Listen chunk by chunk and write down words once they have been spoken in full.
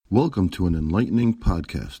Welcome to an enlightening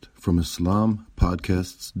podcast from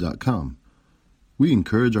islampodcasts.com. We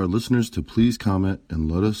encourage our listeners to please comment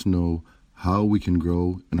and let us know how we can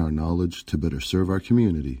grow in our knowledge to better serve our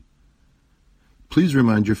community. Please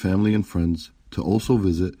remind your family and friends to also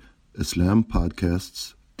visit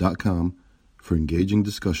islampodcasts.com for engaging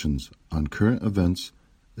discussions on current events,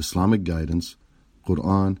 Islamic guidance,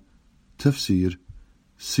 Qur'an, tafsir,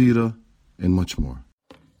 seerah, and much more.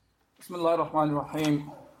 Bismillah ar-Rahman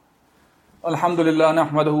ar-Rahim. Alhamdulillah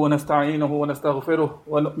nahmaduhu wa nasta'inuhu wa nastaghfiruh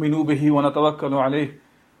wa nu'minu bihi wa natawakkalu alayh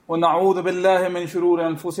wa na'udhu billahi min shururi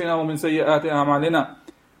anfusina wa min sayyiati a'malina.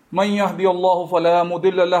 Man yahdiyallahu fala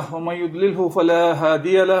mudilla lahu wa man yudlilhu fala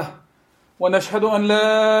hadiya lahu. Wa nashhadu an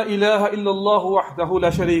la ilaha illa Allah wahdahu la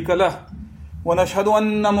sharika lahu. Wa nashhadu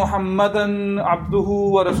anna Muhammadan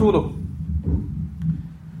abduhu wa rasuluh.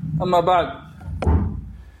 Amma ba'd.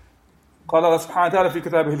 قال الله سبحانه وتعالى في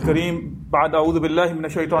كتابه الكريم بعد أعوذ بالله من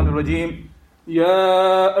الشيطان الرجيم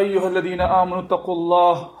يا أيها الذين آمنوا اتقوا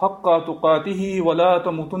الله حق تقاته ولا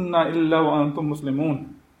تموتن إلا وأنتم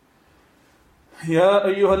مسلمون يا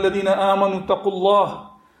أيها الذين آمنوا اتقوا الله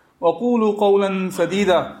وقولوا قولا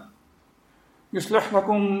سديدا يصلح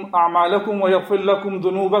لكم أعمالكم ويغفر لكم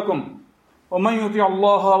ذنوبكم ومن يطع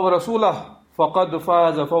الله ورسوله فقد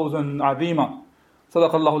فاز فوزا عظيما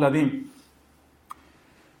صدق الله العظيم.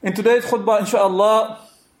 In today's khutbah, inshallah,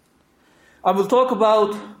 I will talk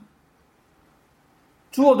about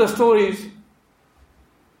two of the stories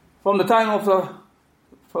from the time of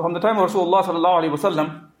Rasulullah sallallahu alaihi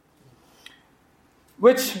wasallam,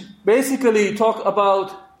 which basically talk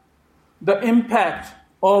about the impact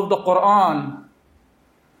of the Qur'an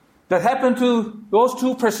that happened to those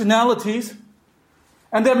two personalities.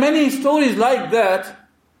 And there are many stories like that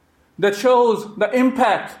that shows the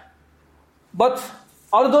impact. But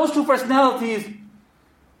out of those two personalities,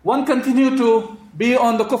 one continued to be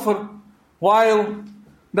on the kufr, while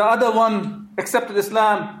the other one accepted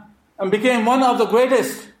Islam and became one of the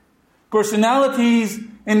greatest personalities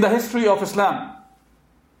in the history of Islam.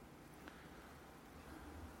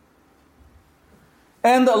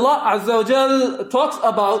 And Allah Azza wa Jal talks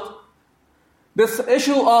about this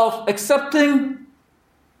issue of accepting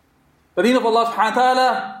the deen of Allah subhanahu wa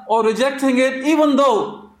ta'ala or rejecting it, even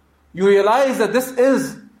though you realize that this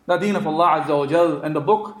is the deen of Allah Azza wa Jal and the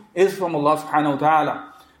book is from Allah subhanahu wa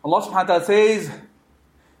ta'ala. Allah subhanahu wa ta'ala says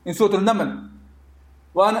in Surah al-Naml,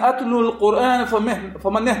 وَأَنْ أَتْلُوا الْقُرْآنَ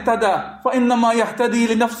فَمَنْ اهْتَدَى فَإِنَّمَا يَهْتَدِي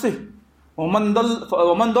لِنَفْسِهِ وَمَنْ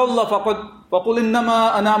ضَلَّ فَقُلْ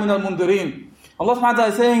إِنَّمَا أَنَا مِنَ الْمُنْذِرِينَ. Allah subhanahu wa ta'ala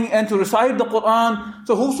is saying, and to recite the Qur'an,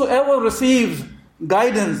 so whosoever receives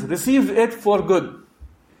guidance, receives it for good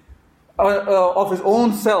of his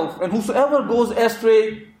own self, and whosoever goes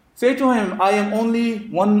astray, say to him, I am only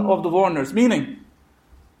one of the warners. Meaning,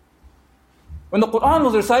 when the Qur'an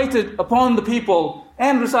was recited upon the people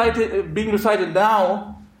and being recited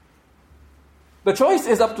now, the choice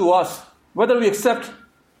is up to us, whether we accept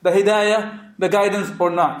the hidayah, the guidance or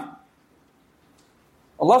not.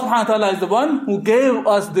 Allah subhanahu wa ta'ala is the one who gave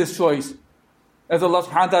us this choice. As Allah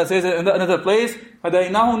subhanahu wa ta'ala says in another place,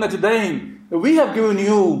 هَدَيْنَاهُ نَجْدَيْنِ, we have given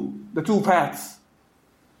you the two paths.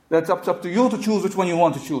 That's up to you to choose which one you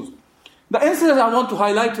want to choose. The incident I want to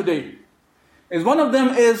highlight today is one of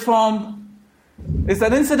them is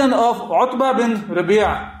an incident of Utbah bin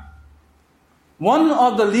Rabi'ah, one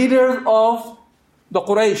of the leaders of the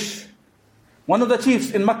Quraysh, one of the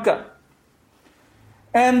chiefs in Mecca.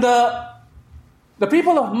 And the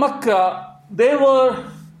people of Mecca, they were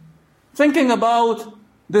thinking about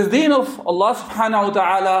the deen of Allah subhanahu wa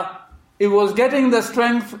ta'ala. It was getting the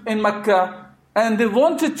strength in Mecca. And they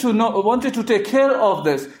wanted to take care of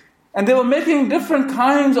this. And they were making different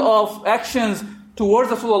kinds of actions towards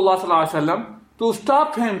Rasulullah sallallahu alaihi wasallam to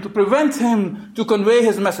stop him, to prevent him to convey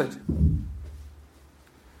his message.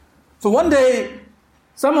 So one day,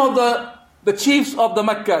 some of the chiefs of the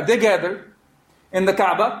Mecca, they gathered in the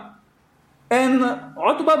Kaaba. And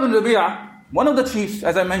Utbah bin Rabi'ah, one of the chiefs,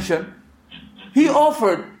 as I mentioned, he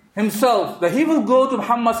offered himself that he will go to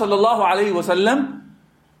Muhammad sallallahu alaihi wasallam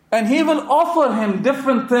and he will offer him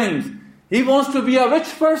different things. He wants to be a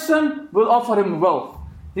rich person, we'll offer him wealth.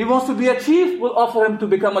 He wants to be a chief, we'll offer him to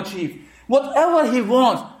become a chief. Whatever he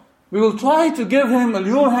wants, we will try to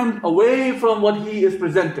lure him away from what he is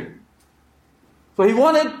presenting. So he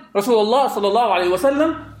wanted Rasulullah sallallahu alaihi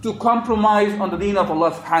wasallam to compromise on the deen of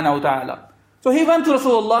Allah subhanahu wa ta'ala. So he went to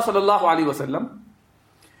Rasulullah sallallahu alaihi wasallam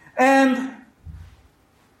and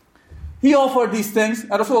he offered these things,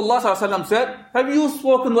 and Rasulullah sallallahu alaihi wasallam said, have you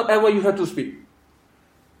spoken whatever you had to speak?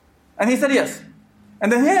 And he said yes.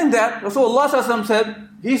 And then hearing that, Rasulullah sallallahu alaihi wasallam said,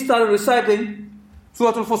 he started reciting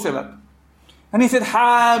Surah al Hashr. And he said,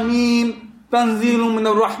 Hamim, Tanzilun min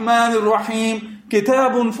ar-Rahman ar-Rahim,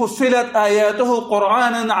 Kitabun fussilat ayatuhu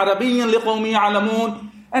Qur'anan Arabiyyan liqawmi ya'lamun.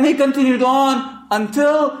 And he continued on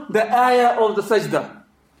until the ayah of the sajda.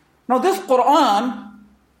 Now this Qur'an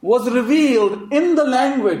was revealed in the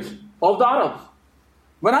language of the Arabs.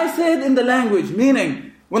 When I said in the language,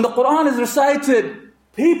 meaning when the Qur'an is recited,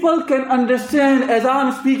 people can understand as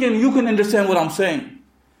I'm speaking, you can understand what I'm saying.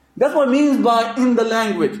 That's what it means by in the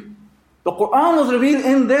language. The Qur'an was revealed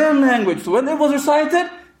in their language. So when it was recited,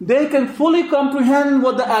 they can fully comprehend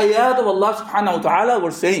what the ayat of Allah subhanahu wa ta'ala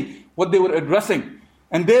were saying, what they were addressing.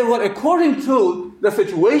 And they were according to the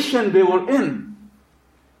situation they were in.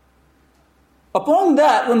 Upon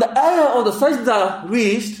that, when the ayah of the sajda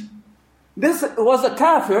reached, this was a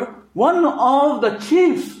kafir, one of the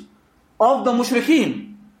chiefs of the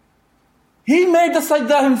mushrikeen. He made the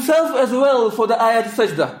sajda himself as well for the ayah of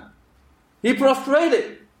sajda. He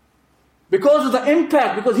prostrated because of the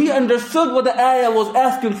impact, because he understood what the ayah was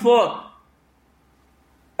asking for.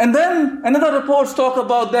 And then another reports talk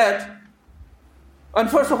about that. And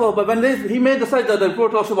first of all, but when he made the sajda, the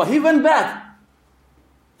report talks about, he went back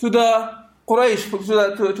to the Quraysh,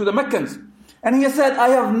 to the Meccans. And he said, I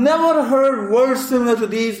have never heard words similar to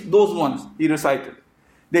those ones he recited.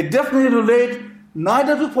 They definitely relate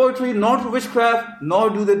neither to poetry, nor to witchcraft, nor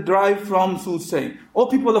do they derive from soothsaying. O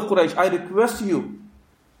people of Quraysh, I request you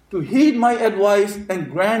to heed my advice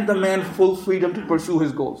and grant the man full freedom to pursue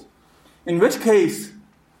his goals. In which case,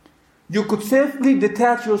 you could safely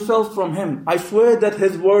detach yourself from him. I swear that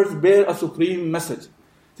his words bear a supreme message.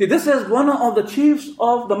 See, this is one of the chiefs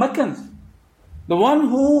of the Meccans. The one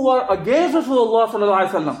who were against Rasulullah sallallahu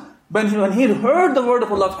alaihi wasallam. When he heard the word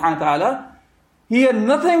of Allah subhanahu wa ta'ala, he had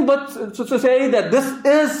nothing but to say that this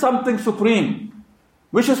is something supreme.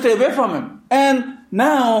 We should stay away from him. And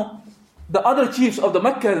now, the other chiefs of the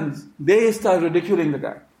Meccans, they start ridiculing the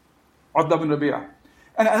guy. Utbah bin Rabi'ah.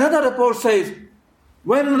 And another report says,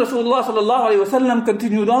 when Rasulullah sallallahu alayhi wa sallam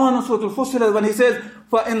continued on in Surah al Hashr, when he says,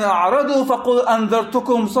 فَإِنْ أَعْرَضُوا فَقُلْ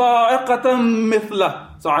أَنذَرْتُكُمْ صَاعِقَةً مِثْلَ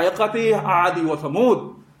صَاعِقَةِ عَادٍ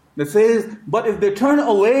وَثَمُودٍ. It says, but if they turn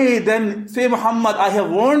away, then say, Muhammad, I have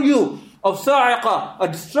warned you of sa'iqah, a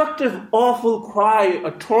destructive, awful cry,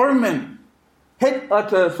 a torment, hit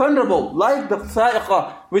at a thunderbolt, like the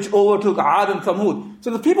sa'iqah which overtook Ad and Thamud. So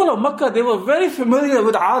the people of Makkah, they were very familiar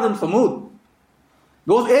with Ad and Thamud.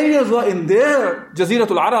 Those areas were in their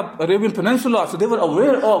Jaziratul Arab, Arabian Peninsula, so they were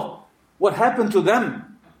aware of what happened to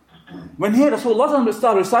them. When Rasulullah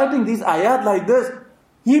started reciting these ayat like this,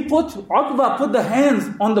 Utbah put the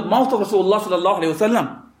hands on the mouth of Rasulullah sallallahu alayhi wa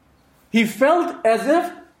sallam. He felt as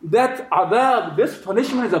if that adab, this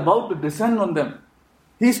punishment is about to descend on them.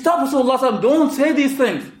 He stopped Rasulullah sallallahu alayhi wa sallam, don't say these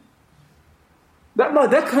things.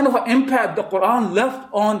 That kind of an impact the Qur'an left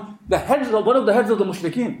on the heads of one of the heads of the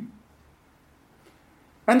mushrikeen.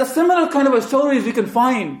 And the similar kind of stories we can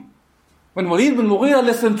find when Walid bin Mughira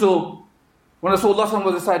listened to when Rasulullah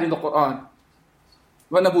was reciting the Qur'an.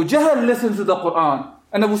 When Abu Jahl listened to the Qur'an.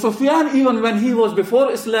 And Abu Sufyan, even when he was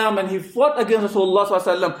before Islam and he fought against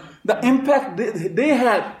Rasulullah, the impact they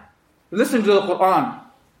had listening to the Qur'an.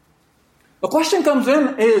 The question comes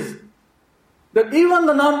in is that even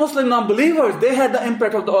the non-Muslim, non-believers, they had the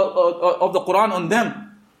impact of the Qur'an on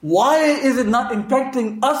them. Why is it not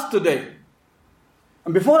impacting us today?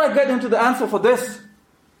 And before I get into the answer for this,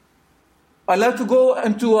 I'd like to go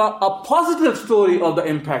into a positive story of the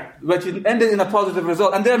impact, which ended in a positive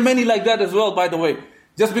result. And there are many like that as well, by the way.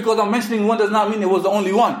 Just because I'm mentioning one does not mean it was the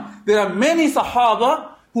only one. There are many Sahaba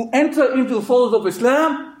who entered into the folds of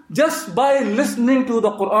Islam just by listening to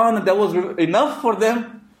the Qur'an, and that was enough for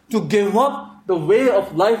them to give up the way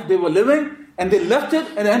of life they were living, and they left it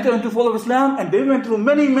and entered into the fold of Islam, and they went through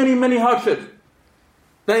many, many, many hardships.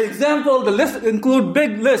 For example, the list include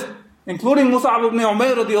big list, including Mus'ab ibn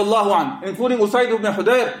Umayr radiyallahu anh, including Usayd ibn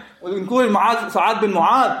Hudayr, including Sa'ad bin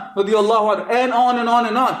Mu'adh radiyallahu anh, and on and on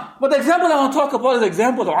and on. But the example I want to talk about is the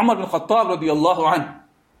example of Umar bin Khattab radiyallahu anh.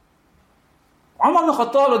 Umar bin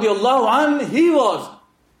Khattab radiyallahu anh, he was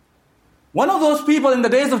one of those people in the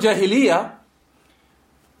days of Jahiliyyah.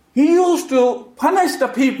 He used to punish the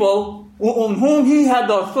people on whom he had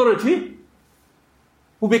the authority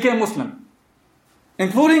who became Muslim,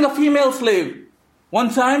 including a female slave. One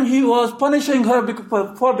time he was punishing her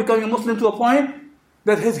for becoming a Muslim to a point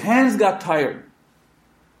that his hands got tired.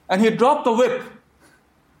 And he dropped the whip.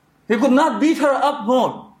 He could not beat her up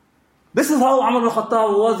more. This is how Umar bin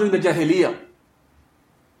Khattab was during the Jahiliyyah.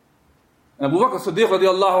 And Abu Bakr Siddiq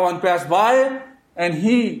radiallahu anhu passed by and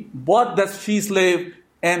he bought that she-slave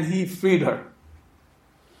and he freed her.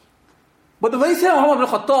 But the very same Umar bin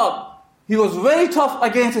Khattab, he was very tough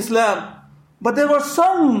against Islam. But there were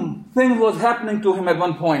some things was happening to him at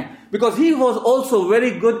one point, because he was also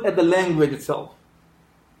very good at the language itself.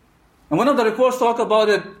 And one of the reports talk about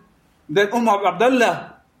it, that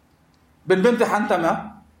Abdullah bin Bint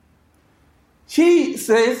Hantama, she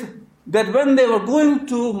says that when they were going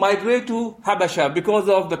to migrate to Habasha because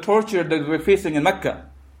of the torture that they were facing in Mecca,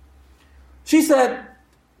 she said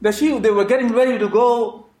that they were getting ready to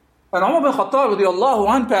go, and Umar bin Khattab radiallahu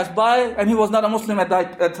anhu passed by, and he was not a Muslim at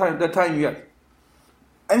that time yet.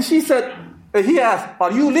 And she said, he asked,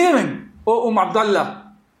 "Are you leaving, O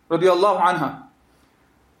Abdullah radiallahu anha?"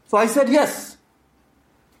 So I said, yes.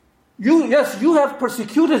 You have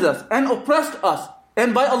persecuted us and oppressed us.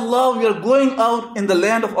 And by Allah, we are going out in the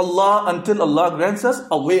land of Allah until Allah grants us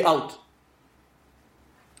a way out.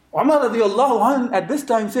 Umar radiallahu anhu at this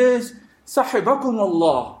time says, Sahibakum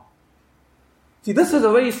Allah. See, this is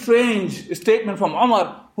a very strange statement from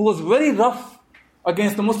Umar, who was very rough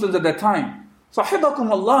against the Muslims at that time. Sahibakum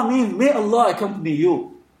Allah means, may Allah accompany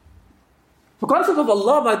you. The concept of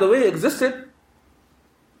Allah, by the way, existed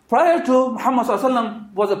prior to Muhammad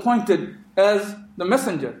ﷺ was appointed as the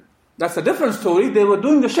messenger. That's a different story. They were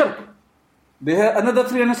doing the shirk. They had another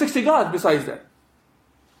 360 gods besides that.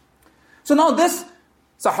 So now this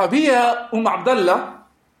Sahabiya, Abdullah,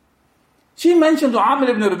 she mentioned to Amr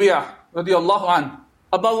ibn Rabi'ah radiallahu anhu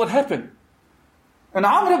about what happened. And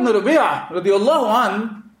Amr ibn Rabi'ah radiallahu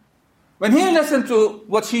anhu, when he listened to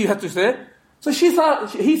what she had to say, so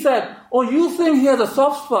he said, "Oh, you think he has a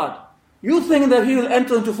soft spot? You think that he will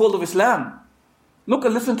enter into the fold of Islam?" Look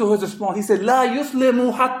and listen to his response. He said, "La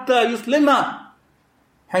yuslimu hatta yuslima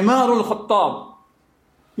himarul khattab."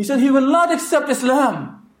 He said, he will not accept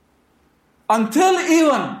Islam until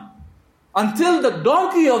the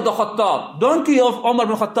donkey of the Khattab, donkey of Umar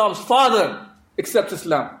bin Khattab's father, accepts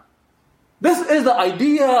Islam. This is the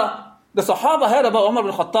idea the Sahaba had about Umar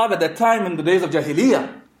bin Khattab at that time in the days of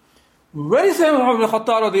Jahiliyyah. Very same Umar bin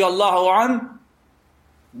Khattab radiallahu anhu,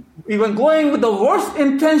 even going with the worst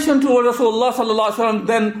intention toward Rasulullah sallallahu alaihi wasallam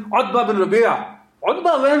than Utbah bin Rabi'ah.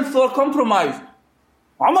 Utbah went for compromise.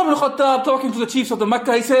 Umar bin Khattab, talking to the chiefs of the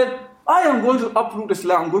Mecca, he said, "I am going to uproot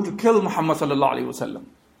Islam, I'm going to kill Muhammad sallallahu alaihi wasallam."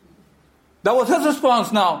 That was his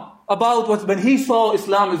response now about when he saw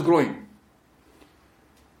Islam is growing.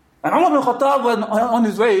 And Umar bin Khattab was on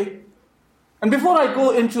his way. And before I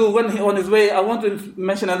go into when he on his way, I want to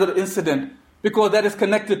mention another incident because that is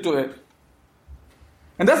connected to it.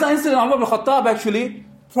 And that's the incident of Umar bin Khattab actually,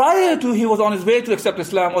 prior to he was on his way to accept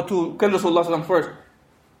Islam or to kill Rasulullah sallallahu first.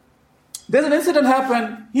 There's an incident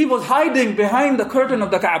happened. He was hiding behind the curtain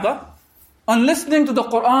of the Kaaba and listening to the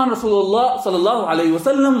Qur'an Rasulullah sallallahu alayhi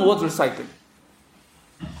wasallam was reciting.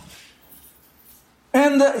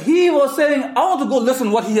 And he was saying, I want to go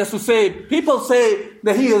listen what he has to say. People say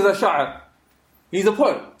that he is a sha'ir. He's a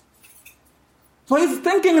poet. So he's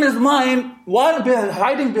thinking in his mind, while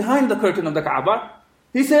hiding behind the curtain of the Kaaba,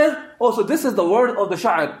 he says, oh, so this is the word of the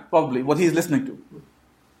sha'ir, probably, what he's listening to.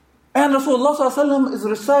 And Rasulullah sallallahu alaihi wasallam is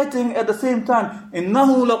reciting at the same time,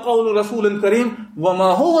 إِنَّهُ لَقَوْلُ رَسُولٍ كَرِيمٍ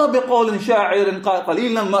وَمَا هُوَ بِقَوْلٍ شَاعِرٍ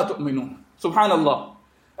قَلِيلًا مَا تُؤْمِنُونَ. Subhanallah.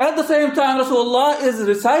 At the same time, Rasulullah is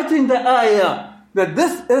reciting the ayah, that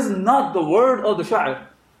this is not the word of the sha'ir.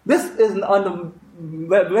 This is a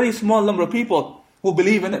very small number of people who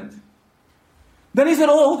believe in it. Then he said,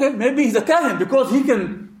 oh, okay, maybe he's a kahin because he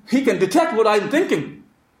can detect what I'm thinking.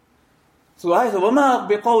 So I said, وَمَا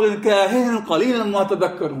بِقَوْلٍ كَاهِنٍ قَلِيلًا مَا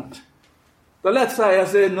تَذَكَّرُونَ. The next ayah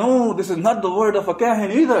said, no, this is not the word of a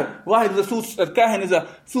kahin either. Why? A kahin is a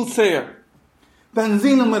soothsayer. تَنزِيلٌ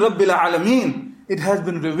مِّن رَبِّ الْعَالَمِينَ. It has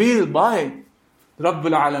been revealed by Rabb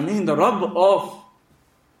al-Alameen, the Rabb of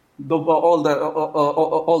all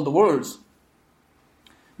the worlds.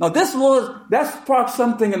 Now that sparked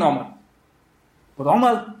something in Umar. But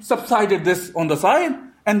Umar subsided this on the side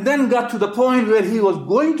and then got to the point where he was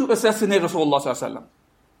going to assassinate Rasulullah sallallahu alaihi wasallam.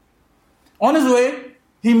 On his way,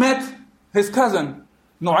 he met his cousin,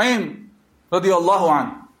 Nu'aym radiallahu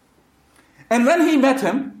anhu. And when he met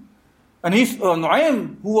him, and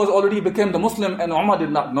Nu'aym, who was already became the Muslim, and Umar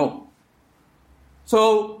did not know.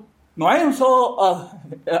 So Nu'aym saw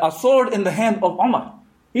a sword in the hand of Umar.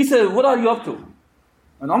 He said, what are you up to?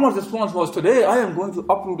 And Umar's response was, today I am going to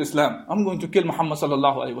uproot Islam. I'm going to kill Muhammad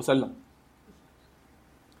sallallahu alaihi wasallam.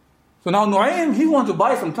 So now Nu'aym, he wanted to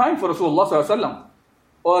buy some time for Rasulullah sallallahu alaihi wasallam,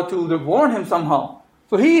 or to warn him somehow.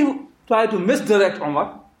 So he tried to misdirect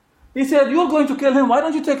Umar. He said, you're going to kill him. Why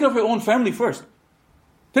don't you take care of your own family first?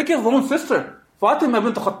 Take care of your own sister, Fatima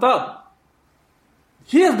bint Khattab.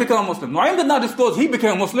 He has become a Muslim. Nu'aym did not disclose he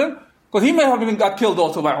became a Muslim because he may have even got killed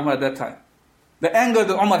also by Umar at that time. The anger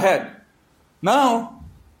that Umar had. Now,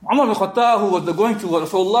 Umar bin Khattab, who was going to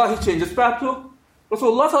Rasulullah, he changed his path to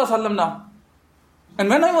Rasulullah sallallahu alaihi wasallam now. And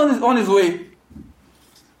when I was on his way,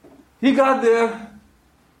 he got there,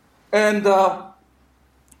 and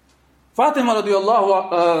Fatima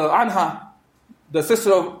radiallahu anha, the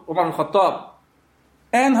sister of Umar bin Khattab,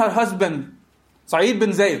 and her husband, Sa'id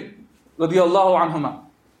bin Zayd radiallahu anhuma,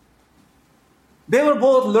 they were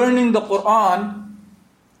both learning the Qur'an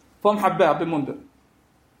from Habab bin Mundir.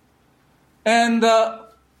 And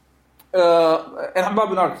Habab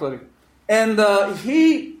bin Arq, sorry. And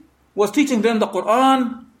he was teaching them the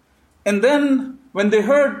Qur'an, and then when they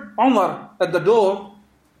heard Umar at the door,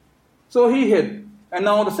 so he hid. And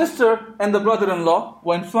now the sister and the brother-in-law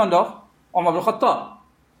were in front of Umar bin Khattab.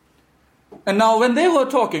 And now when they were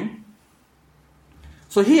talking,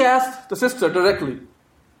 so he asked the sister directly,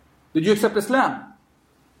 "Did you accept Islam?"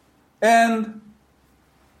 And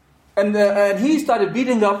he started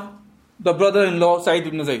beating up the brother-in-law, Sa'id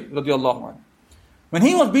ibn Zayd, radiallahu anhu. When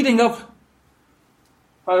he was beating up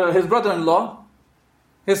his brother-in-law,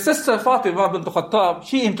 his sister Fatima bint Khattab,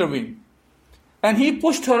 she intervened. And he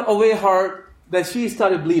pushed her away hard that she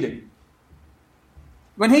started bleeding.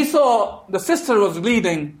 When he saw the sister was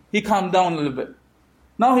bleeding, he calmed down a little bit.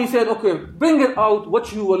 Now he said, "Okay, bring it out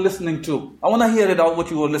what you were listening to. I want to hear it out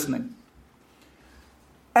what you were listening."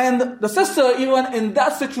 And the sister, even in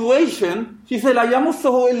that situation, she said, "La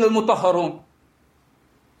yamussahu illa al-mutahharun."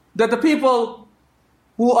 That the people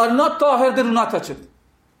who are not tahir, they do not touch it.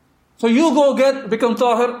 So you go become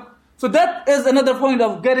tahir. So that is another point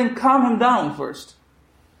of calm him down first.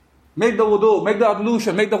 Make the wudu, make the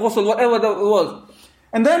ablution, make the ghusl, whatever that was.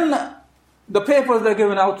 And then the papers are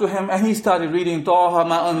given out to him, and he started reading, "Taha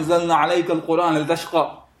ma anzalna alayka al-Qur'an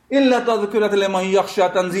al-tashqa. إلا تذكرة لمن يخشى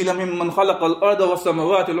تنزيلا ممن خلق الأرض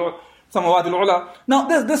والسماوات العلى." Now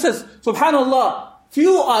this is, subhanallah,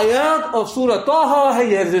 few ayat of Surah Taha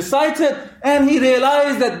he has recited, and he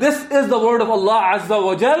realized that this is the word of Allah Azza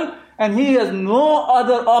wa Jal, and he has no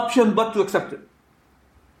other option but to accept it.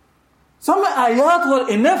 Some ayat were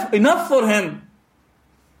enough for him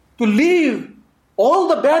to leave all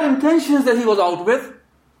the bad intentions that he was out with,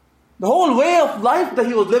 the whole way of life that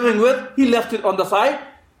he was living with, he left it on the side.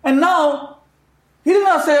 And now, he did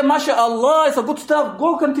not say, "MashaAllah, it's a good stuff,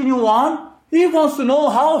 go continue on." He wants to know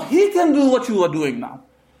how he can do what you are doing now.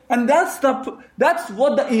 And that's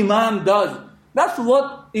what the Iman does. That's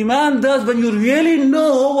what Iman does when you really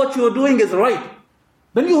know what you are doing is right.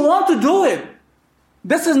 Then you want to do it.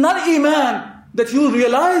 This is not Iman that you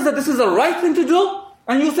realize that this is the right thing to do,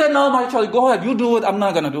 and you say, "No, my child, go ahead, you do it, I'm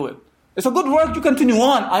not going to do it. It's a good work, you continue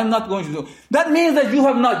on, I'm not going to do it." That means that you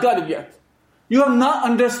have not got it yet. You have not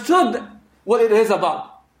understood what it is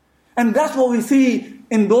about. And that's what we see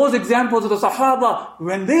in those examples of the Sahaba.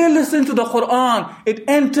 When they listened to the Qur'an, it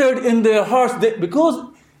entered in their hearts. Because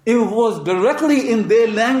it was directly in their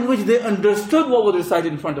language, they understood what was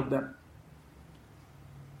recited in front of them.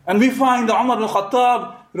 And we find that Umar bin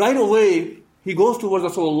Khattab, right away, he goes towards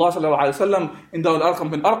Rasulullah sallallahu alaihi wasallam in Dar al-Arqam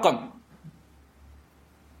bin Arqam,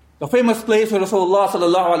 the famous place where Rasulullah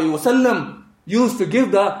sallallahu alaihi wasallam used to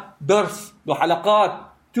give the dars, the halaqat,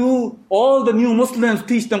 to all the new Muslims,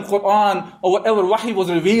 teach them Qur'an or whatever wahi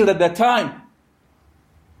was revealed at that time.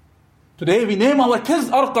 Today we name our kids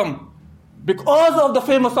Arqam because of the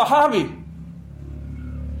famous Sahabi.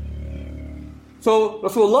 So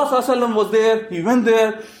Rasulullah sallallahu alaihi wasallam was there, he went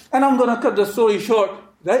there, and I'm going to cut the story short.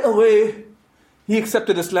 Right away, he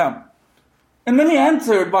accepted Islam. And when he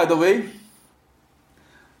entered, by the way,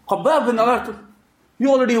 Khabbab bin Arq, he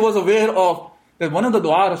already was aware of that one of the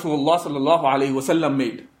dua Rasulullah sallallahu alayhi wasallam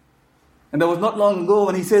made. And that was not long ago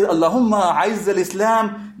when he said, "Allahumma a'izz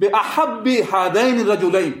al-Islam bi ahabbi hadain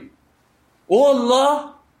al-rajulain." Oh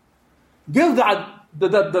Allah, give the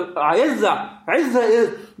izzah. Izzah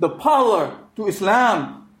is the power to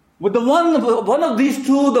Islam with the one of these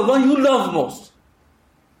two, the one you love most.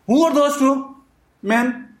 Who are those two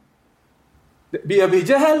men? Bi Abi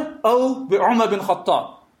Jahl or bi Umar bin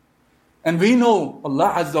Khattab. And we know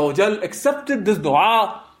Allah Azza wa Jal accepted this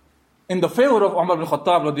dua in the favor of Umar bin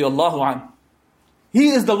Khattab radiallahu anhu. He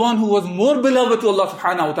is the one who was more beloved to Allah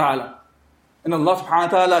subhanahu wa ta'ala. And Allah subhanahu wa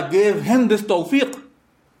ta'ala gave him this tawfiq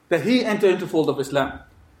that he entered into the fold of Islam.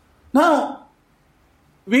 Now,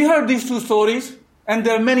 we heard these two stories, and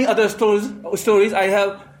there are many other stories I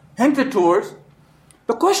have hinted towards.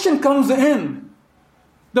 The question comes in,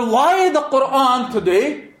 that why the Qur'an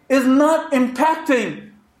today is not impacting.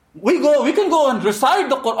 We can go and recite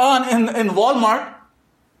the Qur'an in Walmart.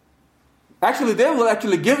 Actually, they will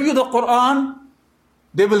actually give you the Qur'an.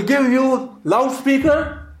 They will give you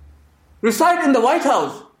loudspeaker. Recite in the White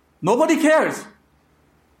House. Nobody cares.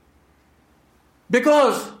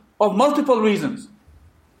 Because of multiple reasons.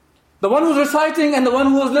 The one who's reciting and the one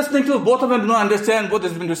who is listening to, both of them do not understand what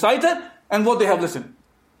has been recited and what they have listened.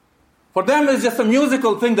 For them, it's just a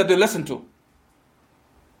musical thing that they listen to.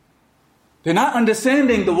 They're not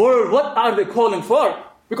understanding the word. What are they calling for?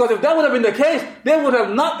 Because if that would have been the case, they would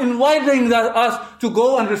have not invited us to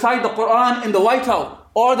go and recite the Qur'an in the White House,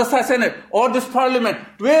 or the Senate, or this parliament,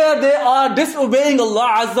 where they are disobeying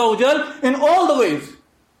Allah Azza wa Jal in all the ways.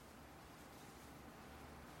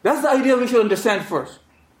 That's the idea we should understand first.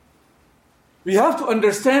 We have to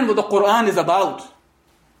understand what the Qur'an is about.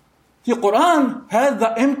 The Qur'an has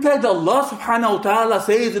the impact. Allah subhanahu wa ta'ala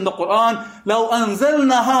says in the Qur'an, لَوْ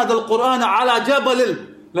أَنزَلْنَا هَذَا الْقُرْآنَ عَلَى جَبَلٍ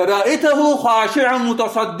لَرَأَيْتَهُ خَاشِعًا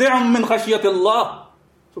مُتَصَدِّعًا مِنْ خَشْيَةِ اللَّهِ.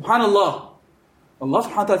 Subhanallah. Allah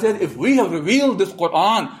subhanahu wa ta'ala says, if we have revealed this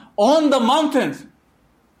Qur'an on the mountains,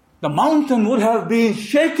 the mountain would have been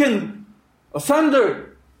shaken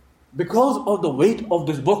asunder because of the weight of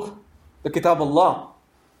this book, the Kitab Allah.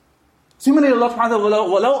 Similarly, Allah subhanahu wa ta'ala,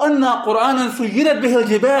 وَلَوْ أَنَّا قُرْآنًا سُيِّرَتْ بِهِ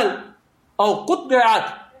الْجِبَالِ أَوْ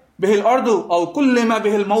قُطِّعَتْ بِهِ الْأَرْضُ أَوْ كُلِّمَ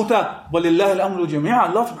بِهِ الْمَوْتَى وَلِلَّهِ الْأَمْرُ جَمِيعًا.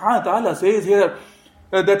 Allah subhanahu wa ta'ala says here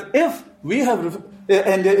that if we have,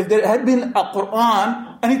 and if there had been a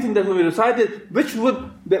Qur'an, anything that we recited, which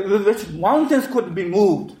mountains could be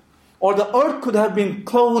moved, or the earth could have been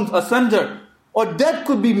cloned asunder, or death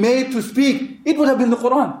could be made to speak, it would have been the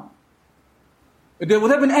Qur'an. If there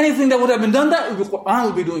would have been anything that would have been done, that the Qur'an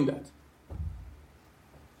would be doing that.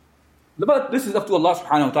 But this is up to Allah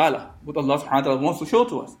subhanahu wa ta'ala, what Allah subhanahu wa ta'ala wants to show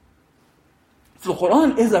to us. So the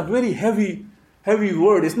Qur'an is a very heavy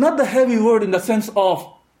word. It's not the heavy word in the sense of,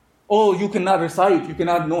 oh, you cannot recite, you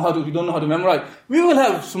don't know how to memorize. We will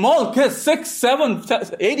have small kids, 6, 7,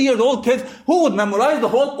 8 years old kids, who would memorize the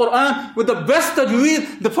whole Qur'an with the best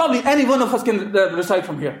tajweed that probably any one of us can recite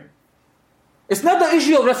from here. It's not the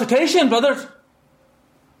issue of recitation, brothers.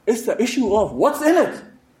 It's the issue of what's in it.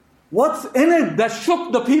 What's in it that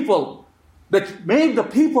shook the people, that made the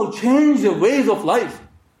people change their ways of life.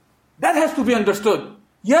 That has to be understood.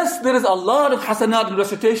 Yes, there is a lot of hasanat in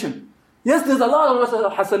recitation. Yes, there's a lot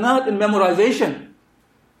of hasanat in memorization.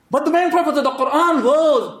 But the main purpose of the Qur'an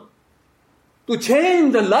was to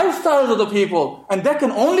change the lifestyles of the people. And that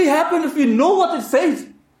can only happen if we know what it says.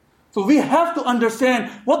 So we have to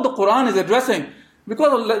understand what the Qur'an is addressing.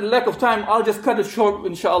 Because of lack of time, I'll just cut it short,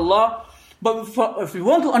 inshallah. But if we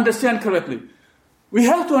want to understand correctly, we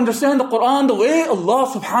have to understand the Qur'an the way Allah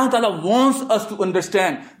subhanahu wa ta'ala wants us to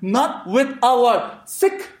understand. Not with our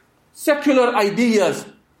sick, secular ideas.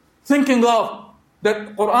 Thinking of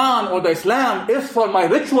that Qur'an or the Islam is for my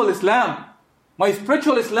ritual Islam, my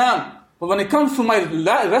spiritual Islam. But when it comes to my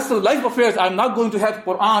rest of life affairs, I'm not going to have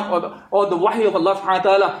Qur'an or the wahy of Allah subhanahu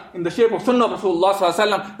wa ta'ala in the shape of Sunnah of Rasulullah sallallahu alaihi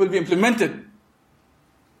wasallam will be implemented.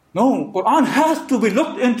 No, Qur'an has to be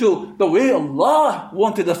looked into the way Allah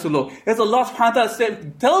wanted us to look. As Allah subhanahu wa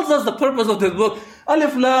ta'ala tells us the purpose of this book,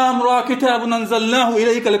 Alif Lam Ra Kitabun Anzalnahu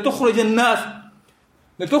Ilayka Litukhrij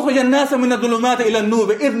الناس من الظلمات إلى النور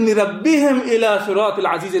بإذن ربهم إلى صراط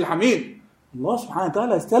العزيز الحميد. Allah subhanahu wa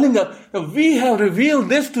ta'ala is telling us that we have revealed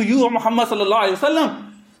this to you, Muhammad sallallahu alayhi wa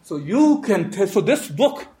sallam. So this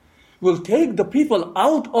book will take the people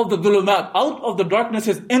out of the dhulumat, out of the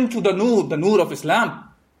darknesses into the nur of Islam.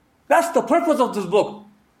 That's the purpose of this book.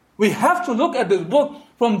 We have to look at this book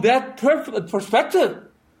from that perspective.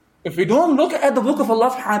 If we don't look at the book of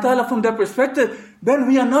Allah subhanahu wa ta'ala from that perspective, then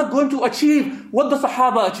we are not going to achieve what the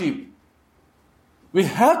Sahaba achieved. We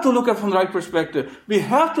have to look at it from the right perspective. We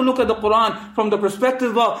have to look at the Qur'an from the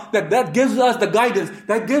perspective of that gives us the guidance,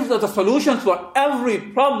 that gives us the solutions for every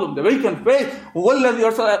problem that we can face. وَالَّذِي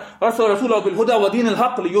أَرْسَلَ رَسُولَهُ بِالْهُدَى وَدِينِ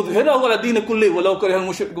الْحَقِّ لِيُظْهِرَهُ عَلَى الدِّينِ كُلِّهِ وَلَوْ كَرِهَ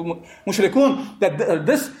الْمُشْرِكُونَ. That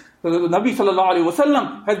this Nabi sallallahu alayhi wa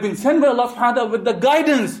sallam has been sent by Allah subhanahu wa ta'ala with the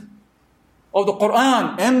guidance of the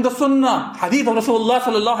Qur'an and the Sunnah, Hadith of Rasulullah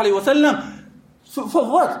sallallahu alayhi wa sallam. So for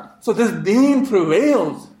what? So this deen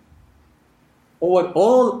prevails over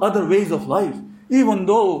all other ways of life, even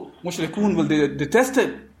though mushrikun will detest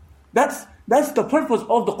it. That's the purpose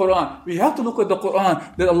of the Qur'an. We have to look at the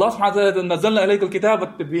Qur'an that Allah subhanahu wa ta'ala nazzalna alayka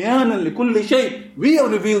al-kitaba tibyanan likulli shay. We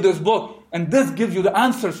have revealed this book, and this gives you the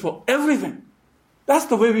answers for everything. That's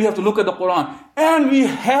the way we have to look at the Qur'an. And we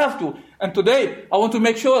have to. And today, I want to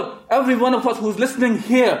make sure every one of us who's listening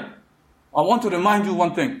here, I want to remind you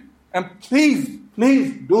one thing. And please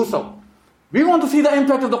do so. We want to see the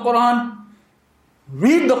impact of the Qur'an.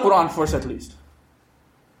 Read the Qur'an first at least.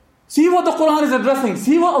 See what the Qur'an is addressing.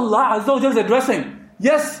 See what Allah Azza wa Jalla is addressing.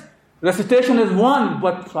 Yes, recitation is one,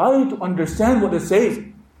 but try to understand what it says.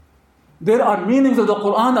 There are meanings of the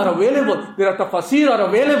Qur'an that are available. There are tafsir are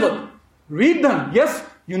available. Read them. Yes,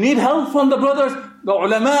 you need help from the brothers. the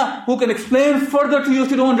ulama who can explain further to you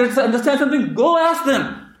if you don't understand something, go ask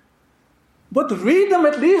them. But read them,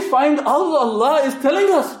 at least find out what Allah is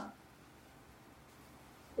telling us.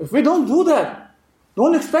 If we don't do that,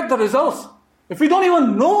 don't expect the results. If we don't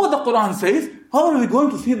even know what the Qur'an says, how are we going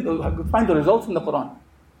to find the results in the Qur'an?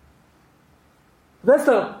 That's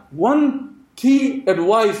the one key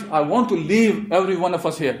advice I want to leave every one of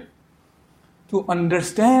us here. To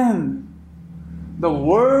understand the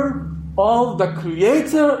word of the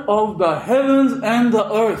Creator of the heavens and the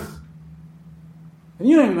earth. Can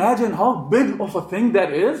you imagine how big of a thing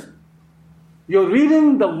that is? You're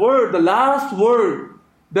reading the word, the last word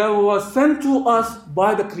that was sent to us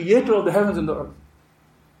by the Creator of the heavens and the earth.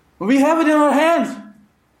 We have it in our hands,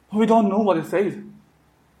 but we don't know what it says.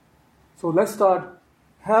 So let's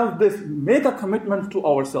make a commitment to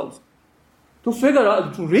ourselves. To figure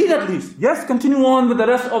out, to read at least. Yes, continue on with the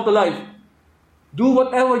rest of the life. Do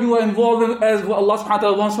whatever you are involved in as what Allah subhanahu wa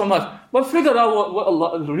ta'ala wants from us. But figure out what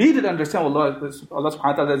Allah, read it and understand what Allah subhanahu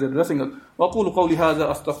wa ta'ala is addressing us. وَأَقُولُ قَوْلِ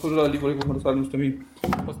هَذَا أَسْتَغْفِرُ اللَّهَ لِي وَلَكُمْ وَلِسَائِرِ الْمُسْلِمِينَ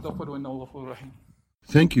فَاسْتَغْفِرُوهُ إِنَّهُ غَفُورٌ رَحِيمٌ.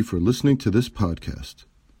 Thank you for listening to this podcast.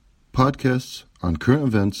 Podcasts on current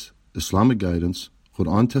events, Islamic guidance,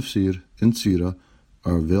 Qur'an tafsir, and seerah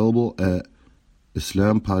are available at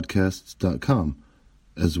islampodcasts.com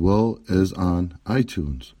as well as on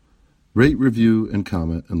iTunes. Rate, review, and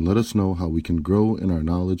comment, and let us know how we can grow in our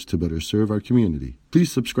knowledge to better serve our community.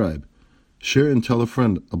 Please subscribe, share, and tell a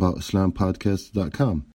friend about islampodcasts.com.